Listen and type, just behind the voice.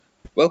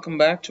Welcome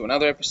back to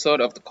another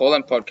episode of the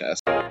Colon Podcast.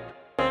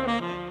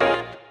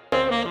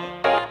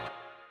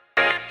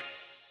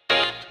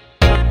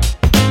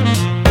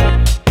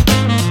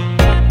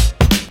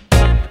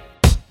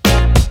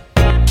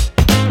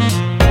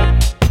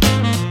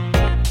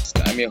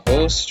 I'm your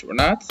host,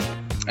 Renat,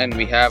 and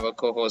we have a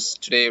co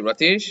host today,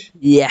 Ratish.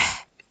 Yeah,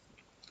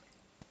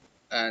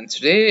 And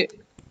today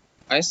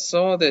I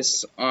saw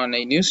this on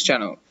a news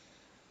channel.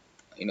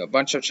 A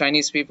bunch of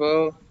Chinese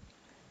people,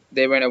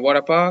 they were in a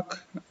water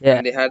park yeah,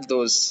 and they had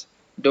those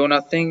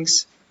donut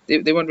things.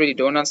 They weren't really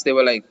donuts, they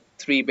were like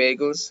three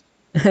bagels.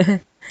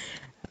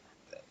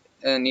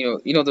 And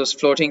those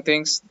floating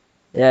things.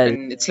 yeah,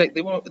 And it's like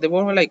they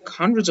were like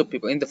hundreds of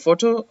people. In the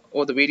photo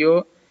or the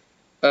video,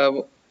 uh,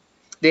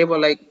 they were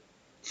like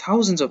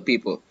thousands of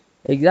people.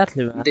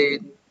 exactly, man.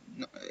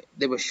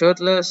 They were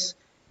shirtless.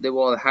 They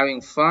were all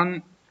having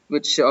fun,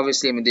 which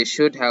obviously, I mean, they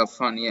should have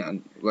fun, yeah.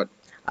 But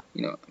I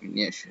mean,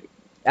 yeah, sure.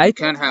 I You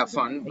thought can have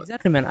fun, but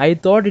exactly, man. I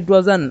thought it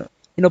was an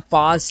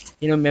past,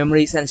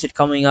 memories and shit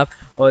coming up,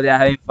 or they're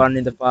having fun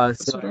in the past.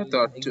 that's So what I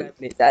thought too.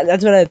 exactly,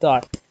 that's what I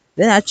thought.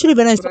 Then actually,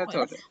 when I That's what saw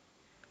I it, thought.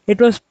 it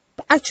was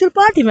actual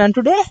party, man.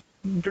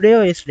 Today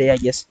or yesterday, I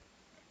guess.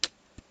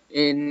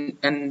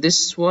 And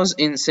this was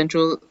in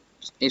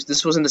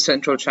this was in the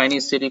central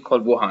Chinese city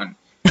called Wuhan,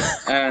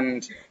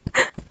 and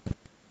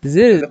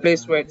This the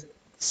place where the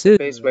is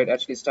place where it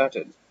actually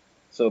started.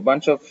 So a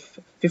bunch of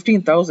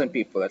 15,000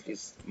 people, at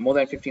least more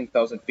than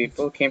 15,000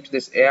 people, came to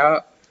this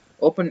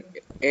open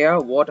air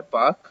water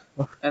park,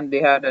 and they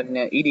had an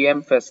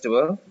EDM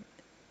festival.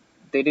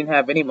 They didn't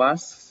have any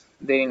masks.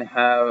 They didn't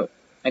have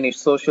any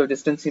social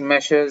distancing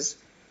measures.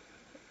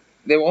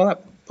 They were all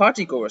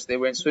party goers. They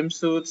were in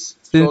swimsuits,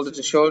 shoulder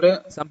to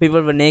shoulder. some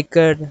people were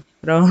naked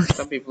around.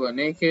 Some people were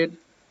naked.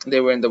 They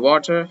were in the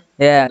water,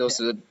 Yeah, and those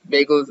are the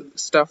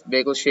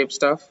bagel shaped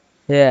stuff,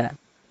 yeah.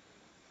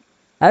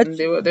 and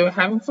they were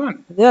having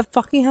fun, They were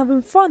fucking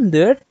having fun,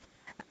 dude.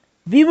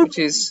 We would which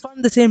be having is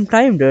fun the same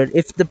time, dude,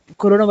 if the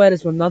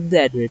coronavirus was not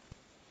there, dude.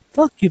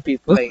 Fuck you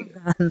people.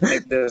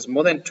 like there's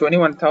more than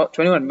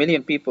 21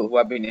 million people who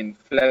have been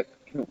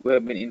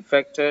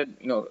infected.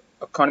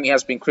 Economy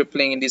has been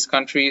crippling in these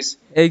countries.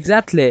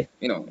 Exactly.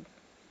 You know,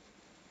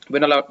 we're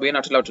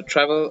not allowed to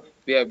travel.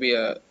 We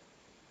are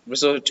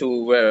resorted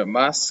to wear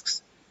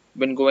masks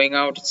when going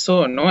out. It's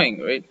so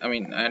annoying, right? I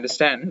mean, I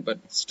understand, but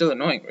it's still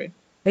annoying, right?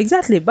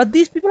 Exactly. But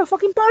these people are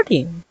fucking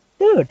partying.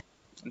 Dude.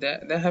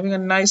 They're having a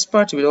nice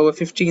party with over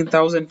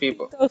 15,000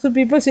 people. 15,000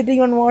 people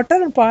sitting on water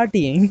and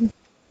partying.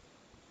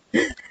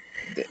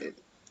 They-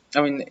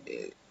 I mean,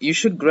 you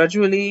should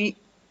gradually,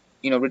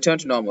 return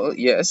to normal.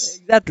 Yes,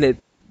 Exactly.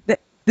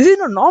 This is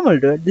not normal,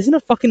 dude. This is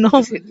not fucking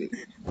normal.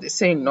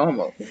 this ain't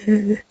normal.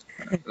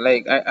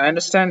 Like I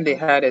understand they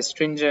had a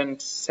stringent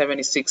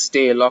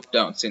 76-day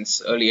lockdown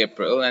since early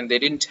April, and they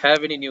didn't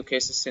have any new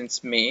cases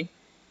since May.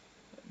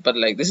 But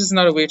like this is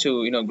not a way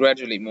to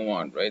gradually move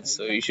on, right?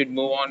 So you should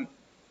move on,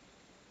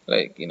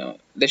 like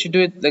they should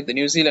do it like the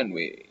New Zealand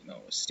way,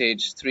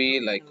 stage three,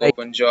 like Like,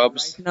 open right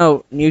jobs.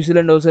 now, New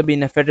Zealand also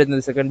been affected in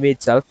the second wave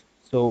itself.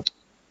 So,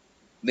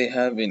 They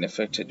have been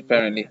affected yeah.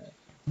 apparently,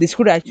 This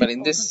could but actually in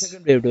cause a this,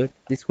 second wave, dude.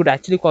 This could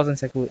actually cause a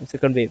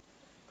second wave.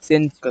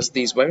 Since because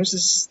these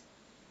viruses,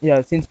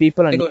 since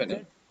people are they go ahead.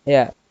 naked.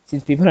 Yeah,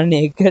 since people are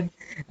naked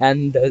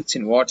and It's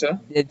in water.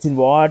 it's in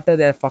water,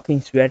 they're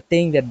fucking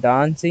sweating, they're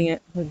dancing.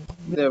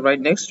 They're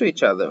right next to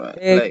each other, man.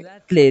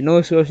 Exactly,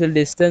 no social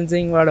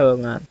distancing, whatever,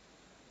 man.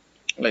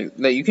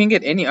 Like you can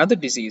get any other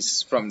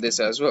disease from this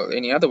as well,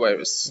 any other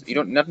virus. You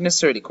don't not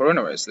necessarily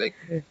coronavirus.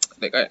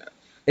 Everyone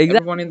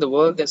Exactly, in the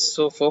world is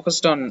so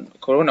focused on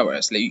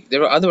coronavirus. Like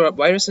there are other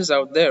viruses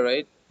out there,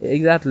 right?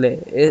 exactly.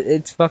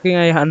 It's fucking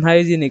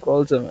unhygienic,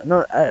 also, man.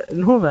 No,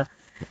 no, man.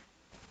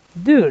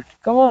 Dude,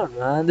 come on,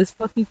 man. This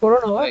fucking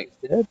coronavirus, Like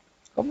dude.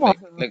 Come on. like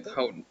like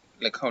how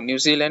like how New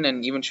Zealand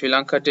and even Sri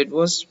Lanka did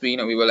was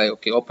we were like,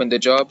 okay, open the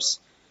jobs,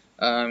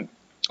 um,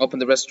 open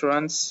the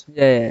restaurants.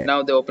 Yeah,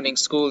 Now they're opening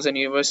schools and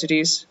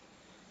universities.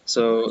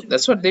 So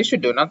that's what they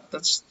should do. Not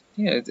that's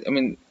yeah. I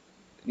mean,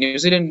 New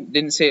Zealand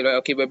didn't say like,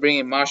 okay, we're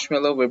bringing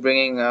marshmallow, we're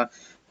bringing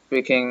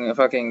freaking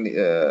fucking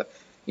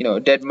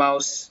dead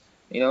mouse,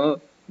 you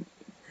know,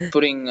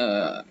 putting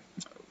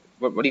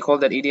what do you call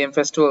that EDM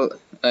festival?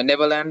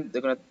 Neverland.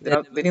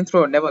 yeah. They didn't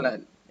throw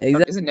Neverland. Not,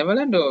 is Exactly. it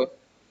Neverland or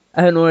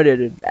I have no idea,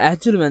 dude.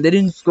 Actually, man, they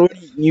didn't throw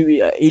any new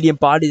EDM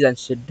parties and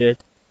shit, dude.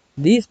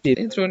 These they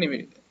didn't people. throw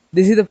any?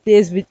 This is the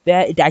place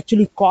where it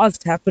actually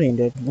caused happening,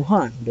 dude.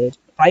 Wuhan, dude.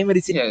 Primary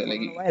city Yeah, of like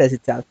coronavirus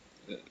itself.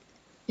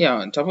 yeah.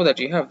 On top of that,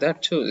 you have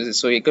that too.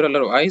 So you got a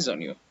lot of eyes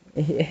on you.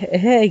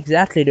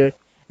 Exactly, dude.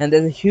 And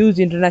there's a huge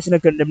international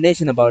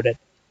condemnation about it.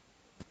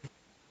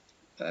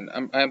 And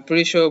I'm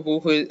pretty sure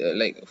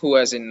who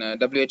as in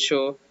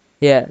WHO,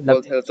 Yeah,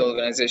 World Health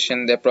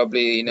Organization, they're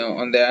probably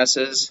on their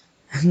asses.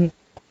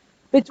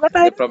 which what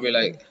They're I probably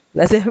like,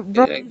 let's say they're like,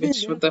 probably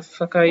bitch, what the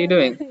fuck are you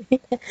doing?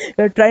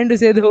 you're trying to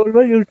say the whole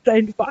world, you're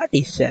trying to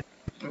party shit.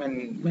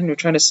 Man, we're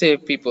trying to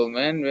save people,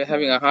 man. We're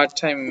having a hard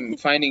time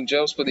finding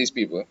jobs for these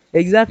people.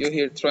 You're Exactly.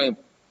 here throwing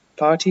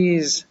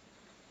parties,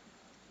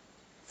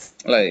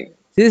 like.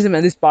 Seriously,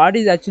 man, this party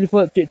is actually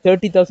for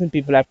 30,000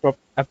 people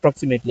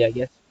approximately, I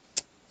guess.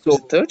 Was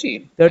it So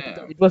 30? 30,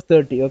 Damn. it was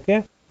 30,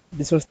 okay?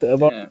 This was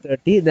about Damn.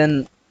 30.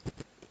 Then,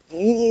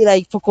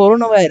 like for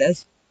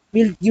coronavirus,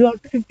 we'll give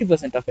out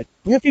 50% of it.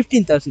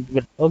 15,000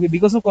 people, okay,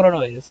 because of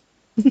coronavirus.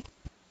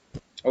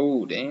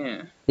 Oh,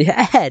 damn.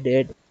 Yeah,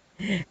 dude.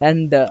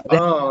 And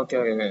Oh, okay,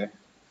 okay, okay.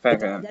 Fair,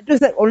 fair. that was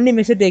the only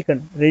measure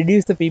taken.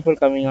 Reduce the people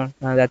coming on.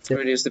 That's it.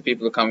 Reduce the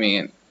people coming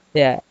in.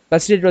 Yeah.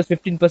 First it was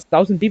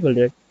 15,000 people,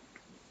 dude.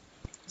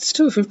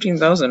 Still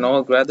 15,000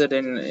 all gathered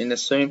in a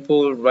swimming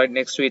pool right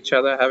next to each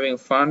other having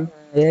fun.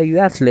 Yeah,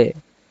 exactly.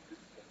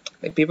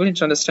 Like people need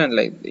to understand,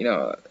 like,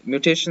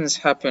 mutations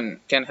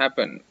can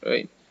happen,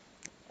 right?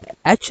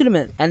 Actually,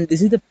 man, and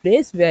this is the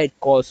place where it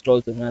caused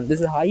also, man.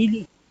 This is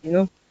highly,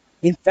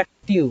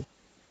 infective.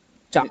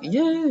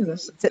 Yeah,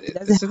 There's a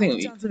that's the high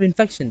thing. chance of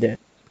infection there.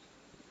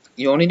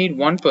 You only need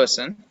one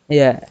person,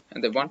 Yeah,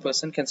 and the one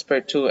person can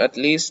spread to at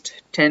least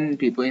 10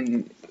 people.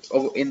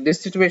 In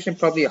this situation,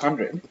 probably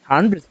 100,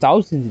 hundreds,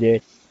 thousands,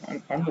 dude.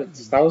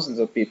 hundreds, thousands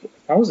of Yeah,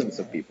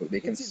 people. They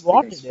can it's in they can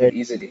water, spread dude.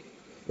 easily,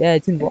 Yeah,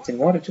 it's in and it's water. in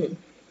water too.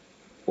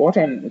 Water,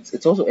 and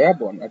it's also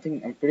airborne.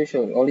 I'm pretty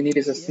sure all you need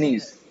is a Yeah,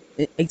 sneeze.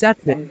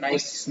 exactly. One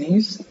nice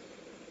sneeze,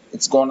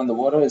 it's gone on the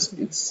water.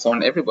 It's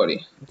on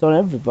everybody. It's on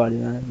everybody,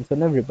 man. It's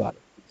on everybody.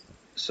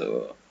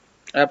 So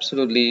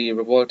absolutely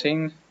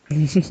revolting.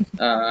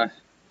 Uh,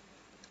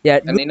 Yeah,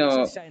 and good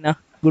measures, China.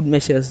 Good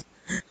measures.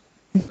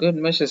 good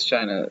message,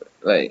 China.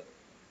 Like,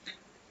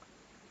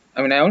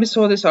 I mean, I only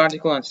saw this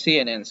article on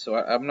CNN, so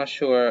I'm not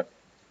sure.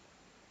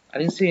 I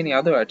didn't see any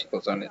other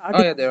articles on There it. are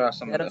Oh yeah, articles, there are dude.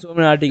 some There are other. so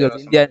many There articles. are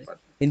some other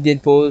parts. Indian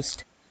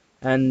Post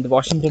and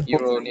Washington Post,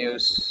 Euro I guess.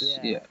 News,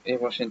 Yeah. yeah,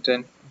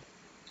 Washington.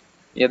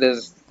 Yeah,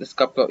 there's this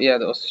couple of, yeah,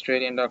 the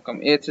Australian.com.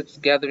 It's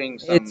gathering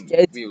some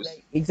It's views.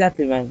 like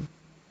exactly, man.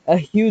 A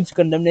huge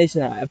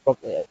condemnation, to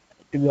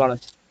be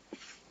honest.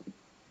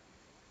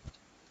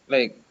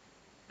 Like,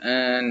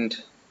 and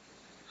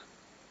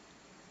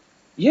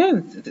yeah,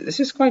 this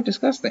is quite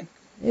disgusting,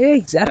 Yeah,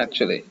 exactly, man.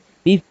 actually.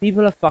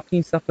 People are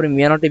fucking suffering.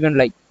 We are not even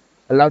like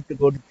allowed to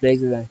go to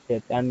places and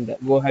shit and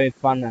go having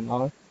fun and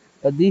all.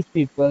 But these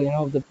people,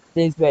 the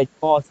place where it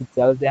falls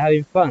itself, they're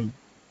having fun.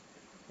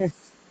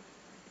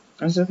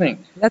 That's the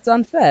thing. That's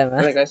unfair,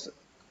 man. Like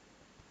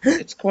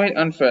it's quite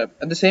unfair.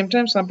 At the same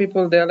time, some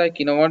people they're like,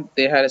 you know what?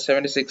 They had a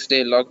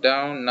 76-day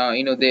lockdown. Now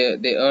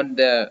they earned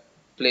their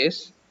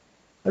place.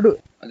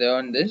 Dude, They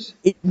earned this.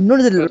 the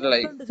But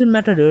like, lockdown doesn't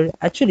matter, dude.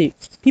 Actually,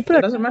 people it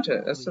are doesn't dying matter.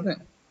 over That's the here.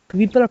 thing.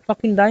 People are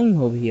fucking dying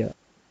over here.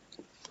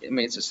 I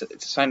mean, it's a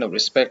sign of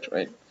respect,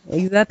 right?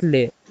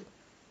 Exactly.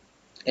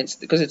 It's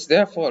because it's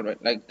their fault,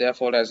 right? Like their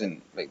fault, as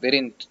in like they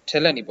didn't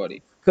tell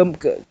anybody.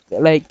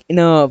 Like in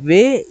a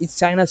way, it's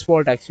China's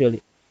fault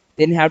actually.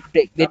 They didn't have to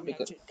take. They Not didn't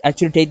because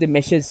actually take the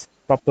measures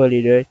properly,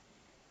 right?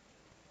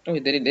 no,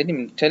 they didn't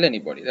even tell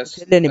anybody. That's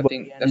Tell I anybody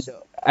think and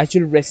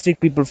actually restrict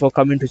people for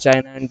coming to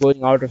China and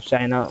going out of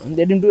China. And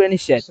they didn't do any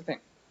shit. that's the thing.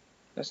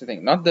 That's the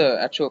thing. Not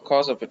the actual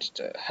cause of it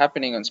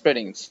happening and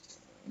spreading. It's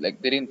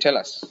like they didn't tell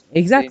us. They didn't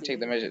Exactly. take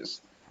the measures.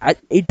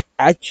 It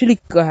actually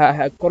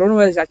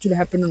coronavirus actually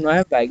happened in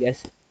November, I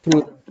guess,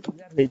 through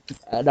exactly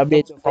WHO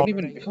Probably found it.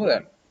 even before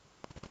that.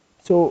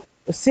 So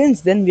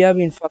since then we have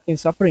been fucking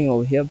suffering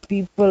over here.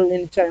 People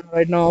in China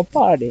right now are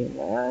partying.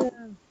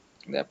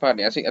 That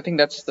party. I think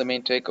that's the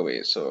main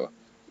takeaway. So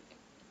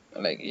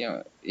like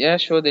yeah,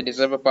 sure they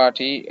deserve a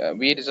party.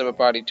 We deserve a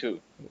party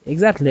too. But at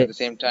Exactly. the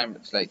same time,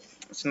 it's like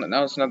it's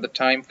not the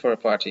time for a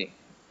party.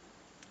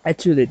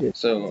 Actually, dude. It's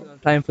So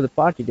not time for the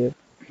party, dude.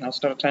 now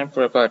it's not a time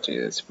for a party.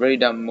 It's a very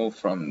dumb move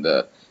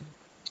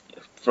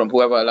from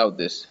whoever allowed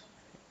this.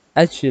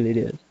 Actually,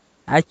 dude.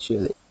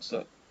 Actually.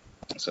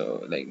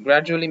 So like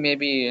gradually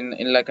maybe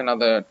in like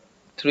another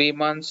 3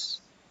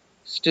 months,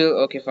 still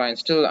okay, fine,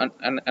 still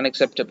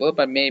unacceptable,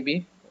 but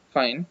maybe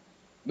fine.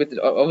 With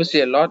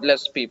obviously a lot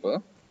less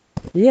people.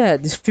 Yeah,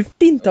 there's Oh,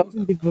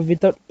 15,000 people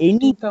without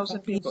any 15,000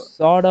 fucking people.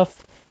 sort of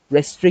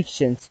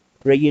restrictions,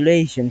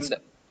 regulations,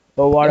 That,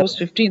 or that was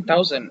whatever.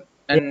 15,000,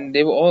 Yeah, and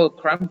they were all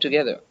crammed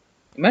together.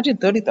 Imagine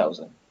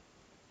 30,000.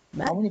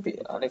 How man, many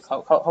people? Like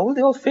how will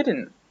they all fit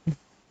in?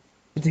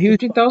 it's a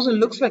huge park. 15,000 It's a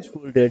looks huge like,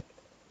 pool, dude.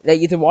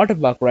 Like, it's a water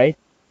park, right?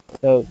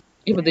 So,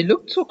 yeah, but they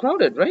looked so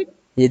crowded, right?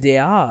 yeah, they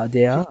are,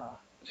 they Fif- are.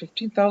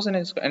 15,000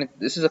 is, and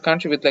this is a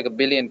country with like a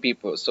billion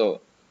people,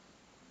 so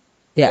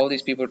Yeah, all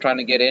these people trying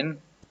to get in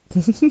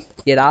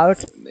get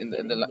out. in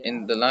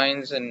the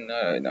lines, and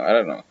I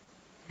don't know.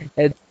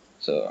 It's,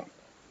 So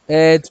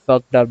it's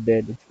fucked up,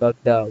 dude. It's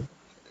fucked up.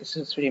 this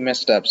is pretty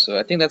messed up. So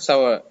I think that's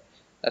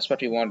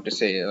what we wanted to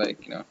say. Like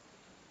it's good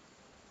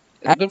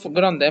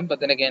Actually, on them, but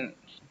then again,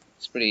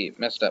 it's pretty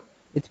messed up.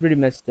 it's pretty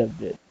messed up,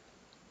 dude.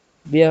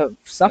 We are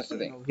That's the suffering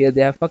thing. over here.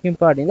 They are fucking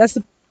partying. That's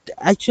the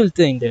actual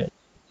thing, dude.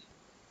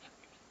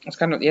 It's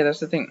kind of, yeah, that's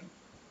the thing.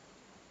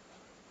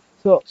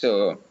 So,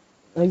 So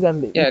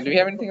exactly. yeah, do we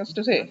have anything else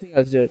to say? Nothing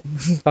else, dude.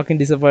 Fucking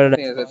disappointed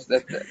Nothing as else.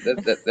 fuck.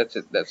 That's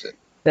it. That's it.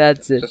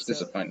 That's it. Just So,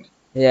 disappointed.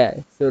 yeah.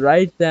 So,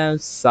 right now,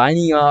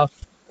 signing off.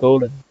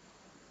 Colon.